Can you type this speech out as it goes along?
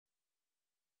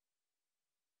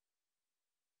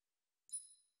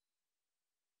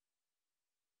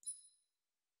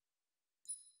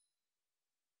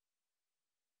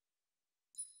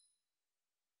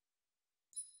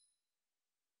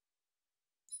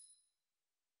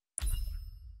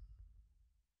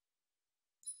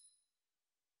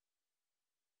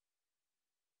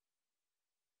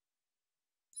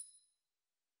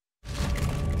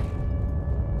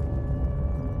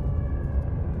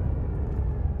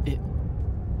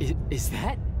Is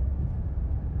that?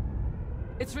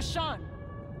 It's Rashawn.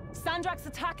 Sandrak's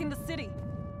attacking the city.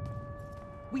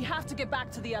 We have to get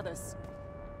back to the others.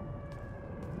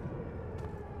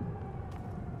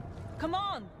 Come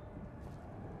on!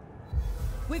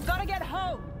 We've got to get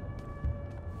home!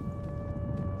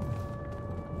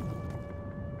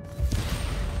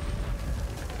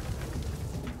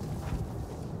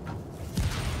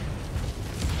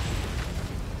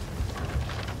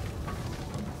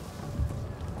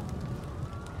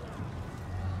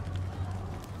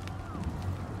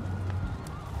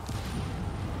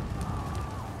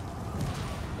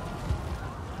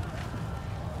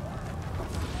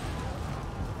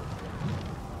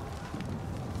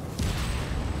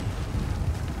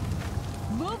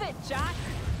 Move it, Jack!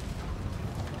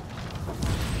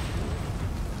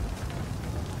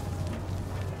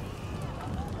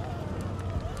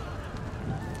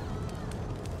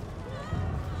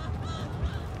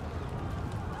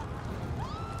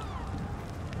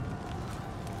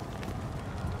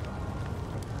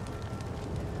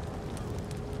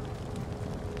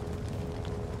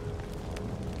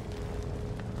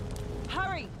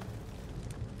 Hurry!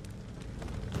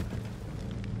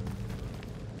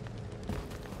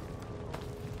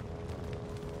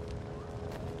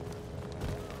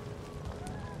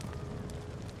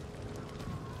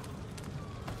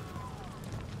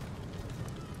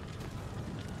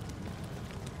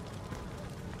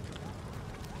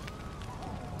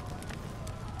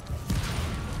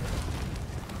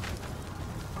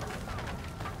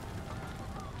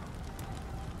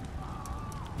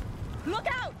 Look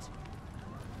out!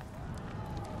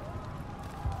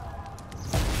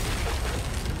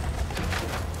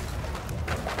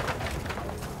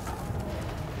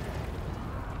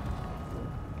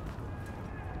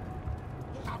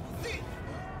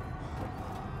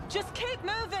 Just keep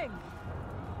moving!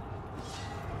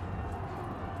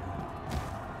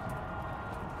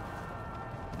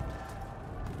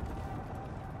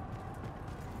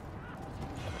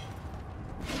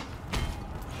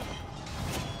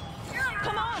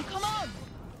 Come on!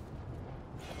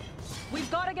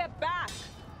 We've got to get back!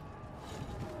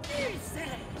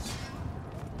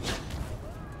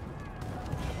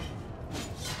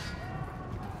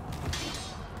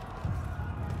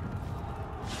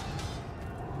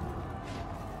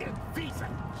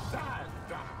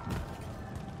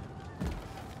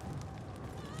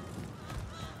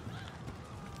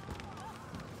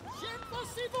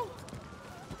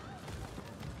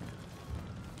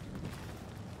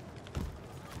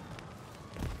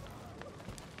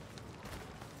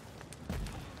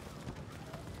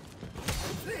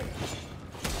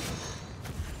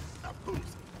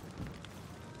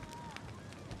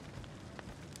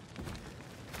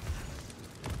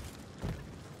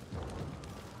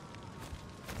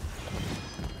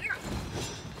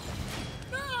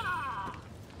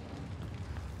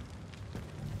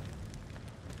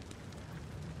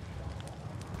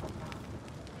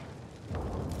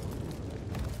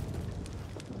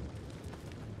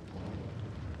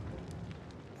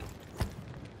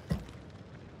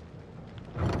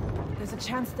 There's a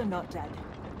chance they're not dead.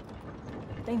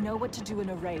 They know what to do in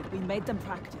a raid. We made them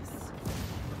practice.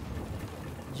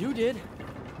 You did?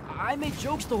 I made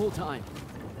jokes the whole time.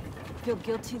 Feel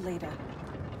guilty later.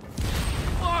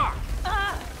 Ah!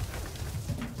 Ah!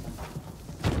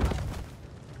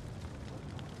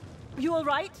 You all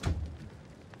right?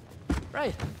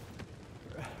 Right.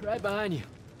 Right behind you.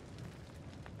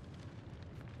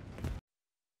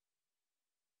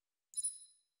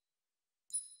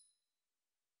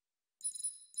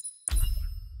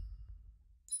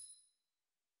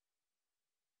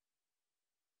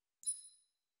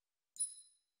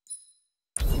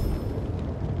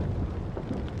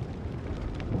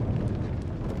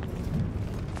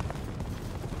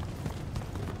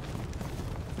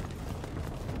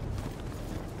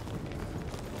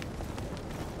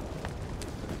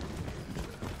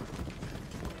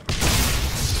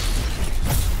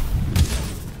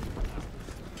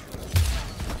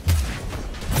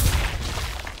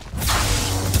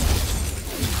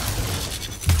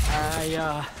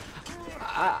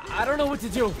 I don't know what to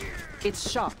do. It's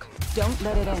shock. Don't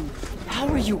let it in. How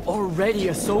are you already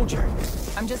a soldier?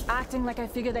 I'm just acting like I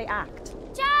figure they act.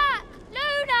 Jack!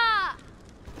 Luna!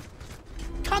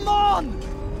 Come on!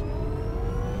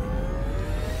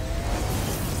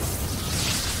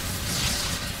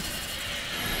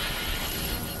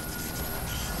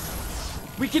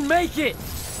 We can make it!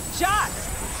 Jack!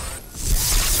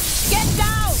 Get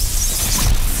down!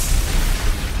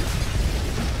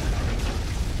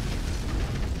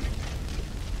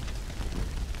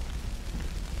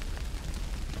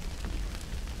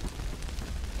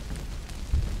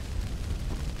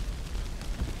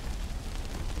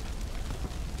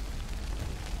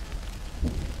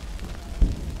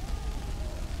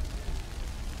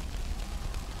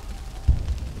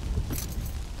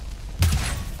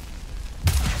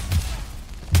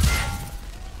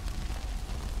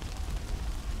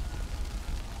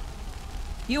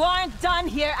 You aren't done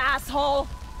here, asshole!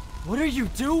 What are you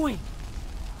doing?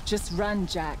 Just run,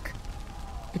 Jack.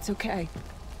 It's okay.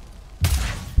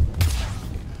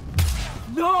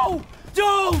 No!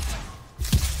 Don't!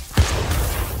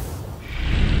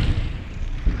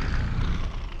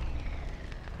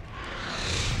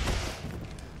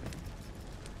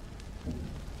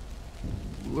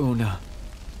 Luna.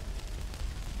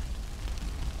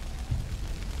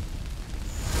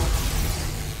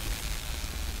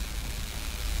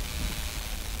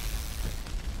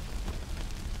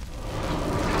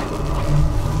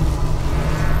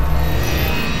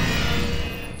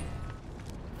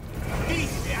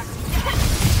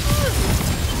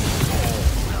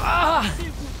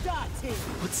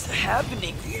 What's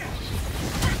happening?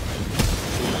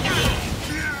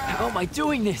 How am I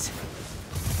doing this?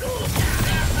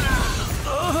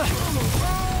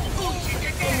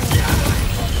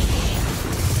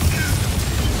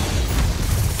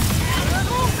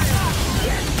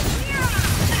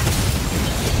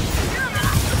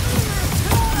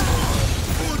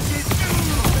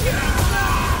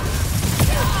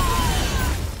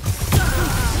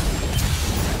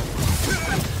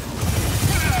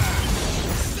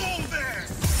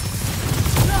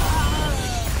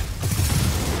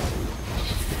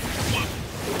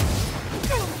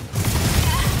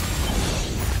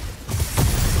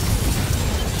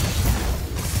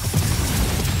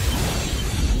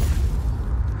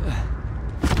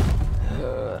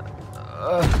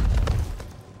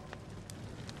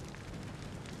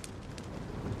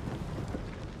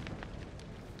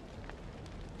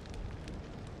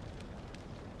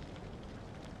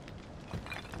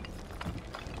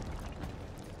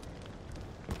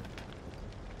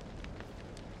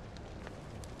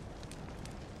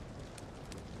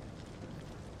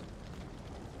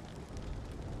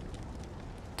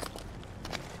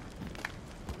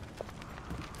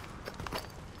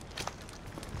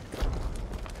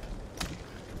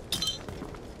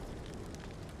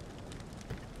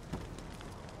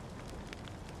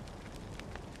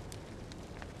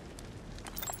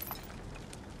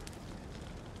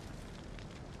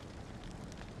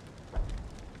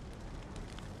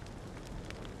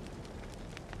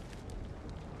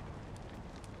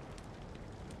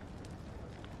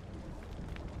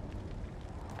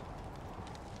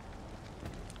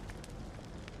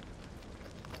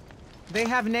 They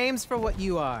have names for what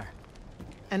you are.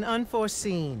 An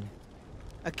unforeseen.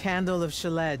 A candle of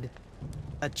Shaled.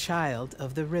 A child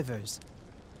of the rivers.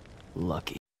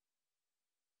 Lucky.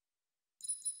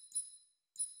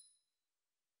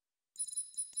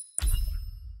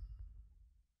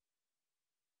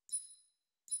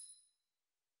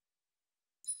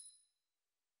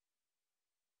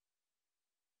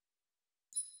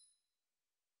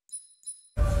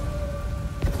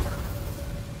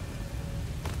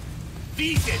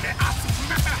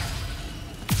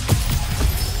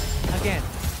 Again.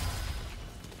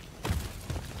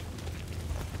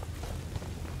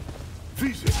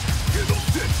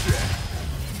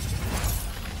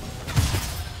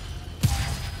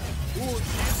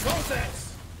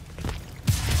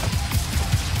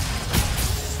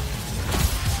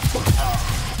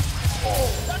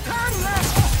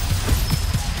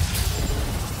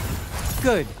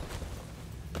 Good.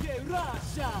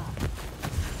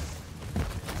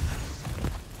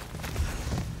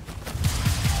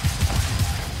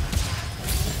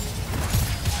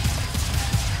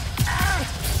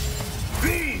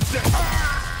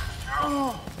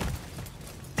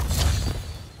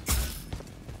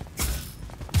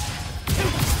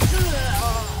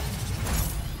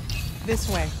 This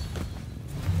way.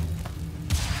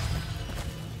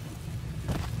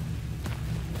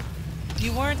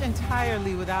 You weren't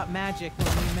entirely without magic when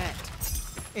we met.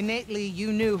 Innately,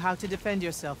 you knew how to defend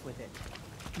yourself with it.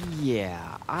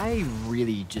 Yeah, I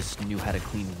really just knew how to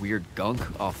clean weird gunk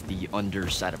off the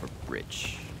underside of a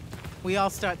bridge. We all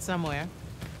start somewhere.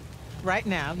 Right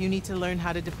now, you need to learn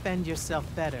how to defend yourself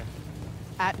better.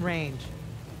 At range.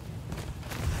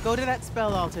 Go to that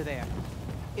spell altar there.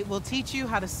 It will teach you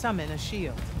how to summon a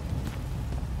shield.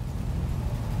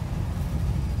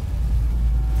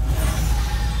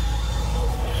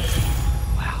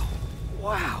 Wow.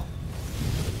 Wow.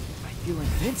 I feel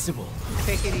invincible.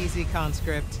 Take it easy,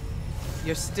 conscript.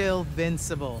 You're still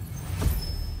vincible.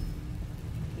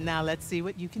 Now let's see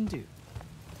what you can do.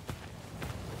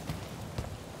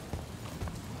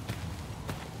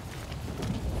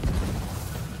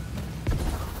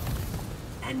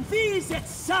 And visit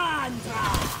Sandra!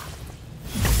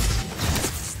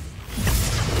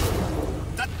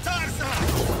 Tatarza!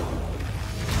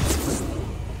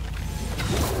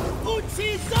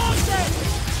 Uccisate!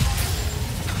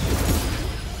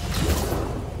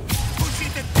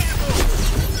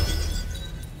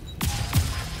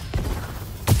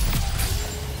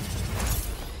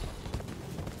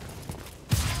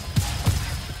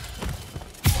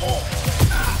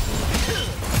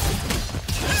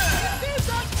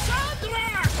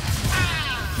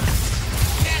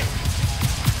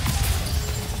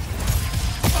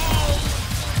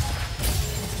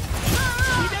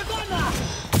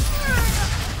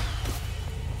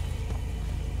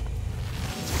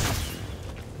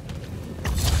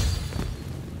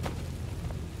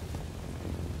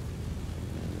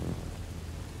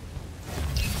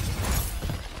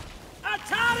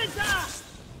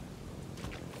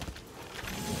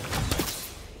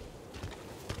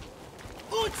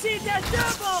 see the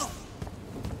devil!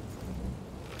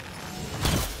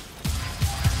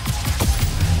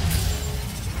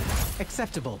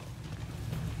 Acceptable.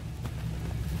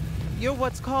 You're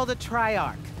what's called a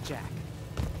Triarch, Jack.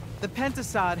 The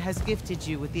Pentasod has gifted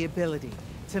you with the ability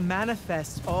to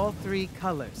manifest all 3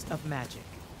 colors of magic.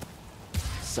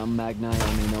 Some Magni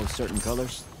only know certain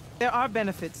colors. There are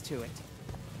benefits to it.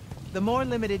 The more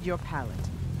limited your palette,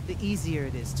 the easier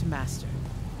it is to master.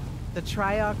 The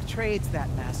Triarch trades that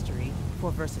mastery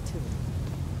for versatility.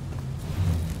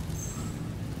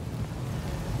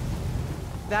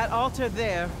 That altar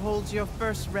there holds your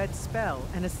first red spell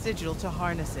and a sigil to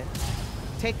harness it.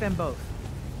 Take them both.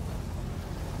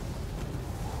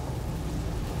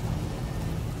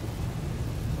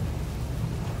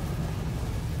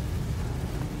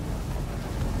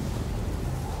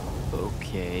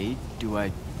 Okay, do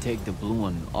I take the blue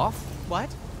one off? What?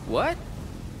 What?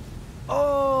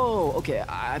 Oh, okay,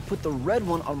 I put the red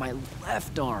one on my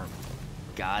left arm.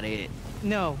 Got it.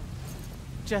 No.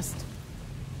 Just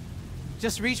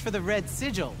reach for the red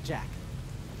sigil, Jack.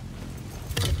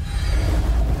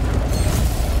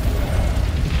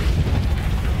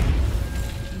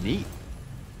 Neat.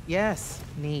 Yes,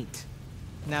 neat.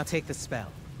 Now take the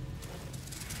spell.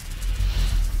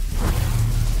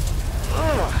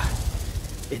 Ugh.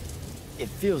 It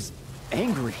feels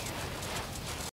angry.